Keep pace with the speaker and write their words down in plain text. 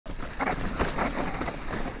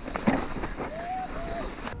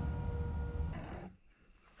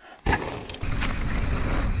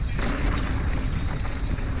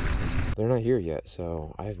they're not here yet,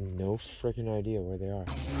 so I have no freaking idea where they are.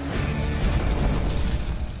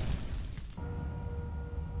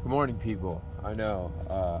 Good morning, people. I know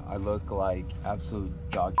I look like absolute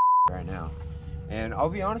dog shit right now, and I'll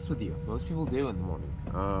be honest with you, most people do in the morning.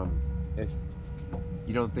 If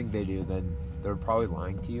you don't think they do, then they're probably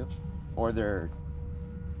lying to you, or they're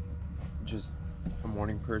just a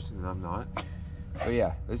morning person and I'm not. But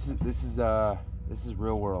yeah, this is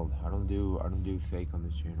real world. I don't do fake on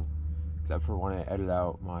this channel, except for when I edit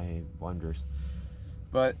out my blunders.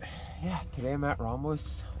 But yeah, today I'm at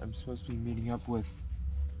Ramblas. I'm supposed to be meeting up with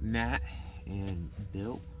Matt and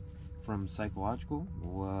Bill from Cycleogical.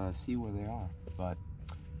 We'll see where they are. But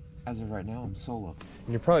as of right now, I'm solo. And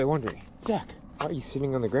you're probably wondering, Zach, why are you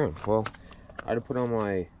sitting on the ground? Well, I had to put on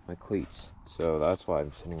my cleats, so that's why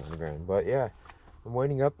I'm sitting on the ground. But yeah, I'm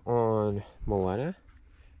waiting up on Milena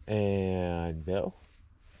and Bill.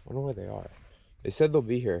 I wonder where they are. They said they'll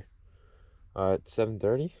be here at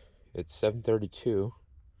 7:30. It's 7:32.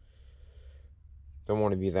 Don't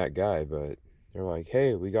want to be that guy, but they're like,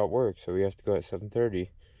 hey, we got work, so we have to go at 7:30.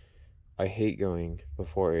 I hate going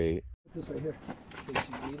before 8. This right here, in case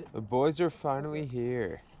you need it. The boys are finally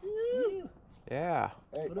here. Yeah.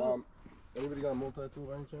 Hey, anybody got a multi-tool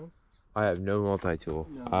by any chance? I have no multi-tool.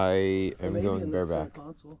 No. I am going bareback.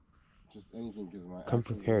 Just anything gives my Come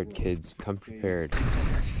prepared, kids. Come prepared.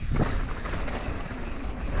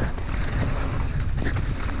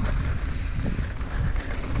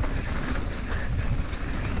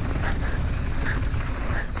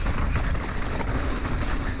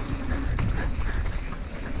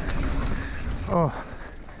 Oh,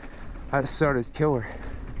 that start is killer.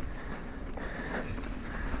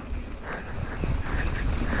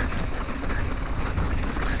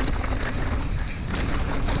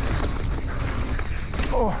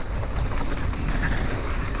 Oh.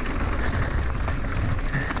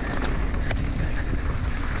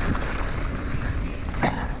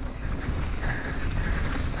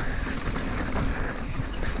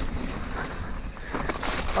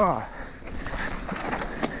 Oh.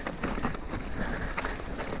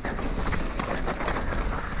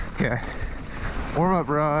 Okay, warm up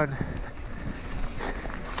rod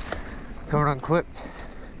coming unclipped.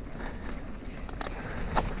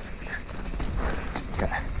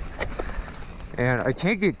 Okay, and I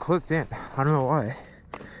can't get clipped in. I don't know why.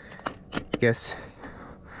 Guess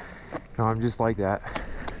no, I'm just like that.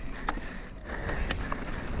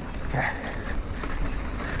 Okay.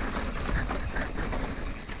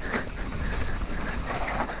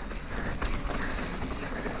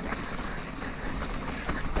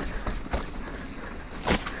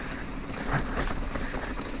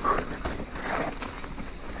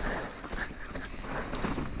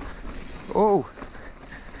 Oh,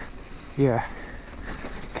 yeah.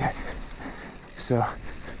 Okay. So,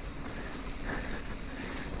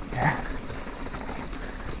 yeah.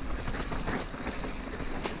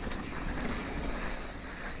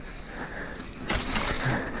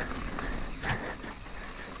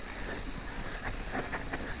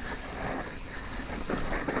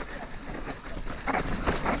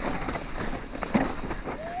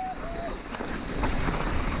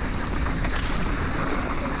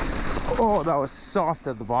 Oh, that was soft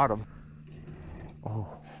at the bottom. Oh,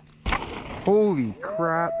 holy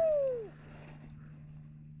crap.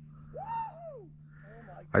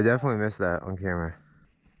 I definitely missed that on camera.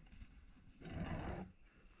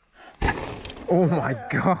 Oh my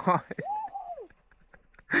god.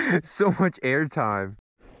 So much air time.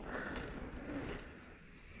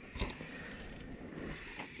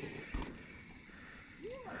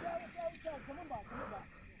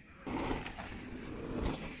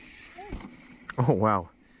 Oh wow.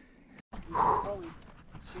 Probably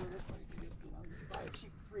sure this way, you know, you buy a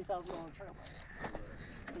cheap $3,000 trail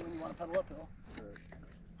bike when you want to pedal uphill.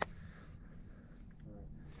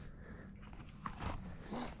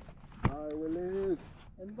 I will live.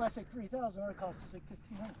 And that's like $3,000, it costs us like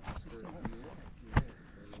 $1,500,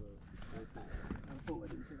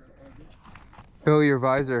 $1,600. Bill, your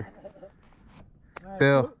visor. Right,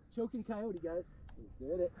 Bill. Choking coyote, guys. We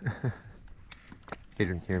did it. He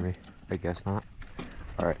didn't hear me. I guess not.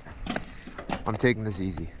 Alright. I'm taking this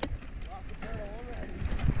easy.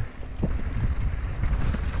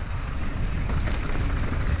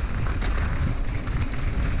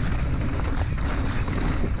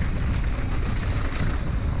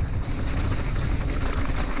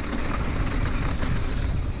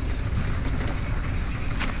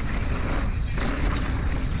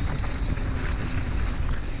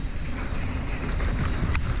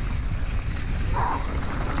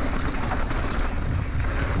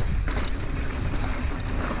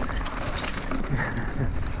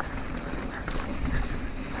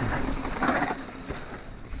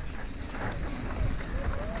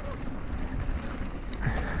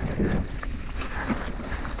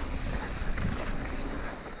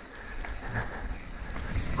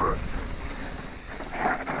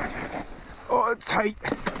 tight.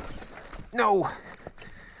 No.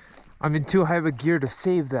 I'm in too high of a gear to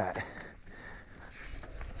save that.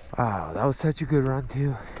 Wow, that was such a good run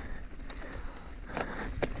too.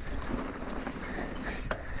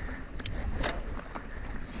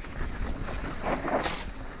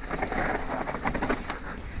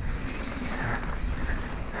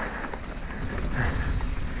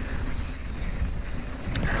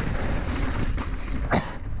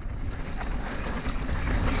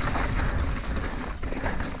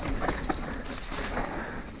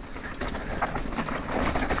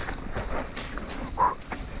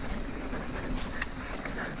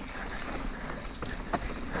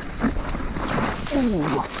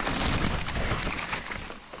 Ooh.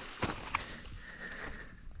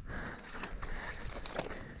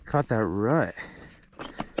 Caught that rut.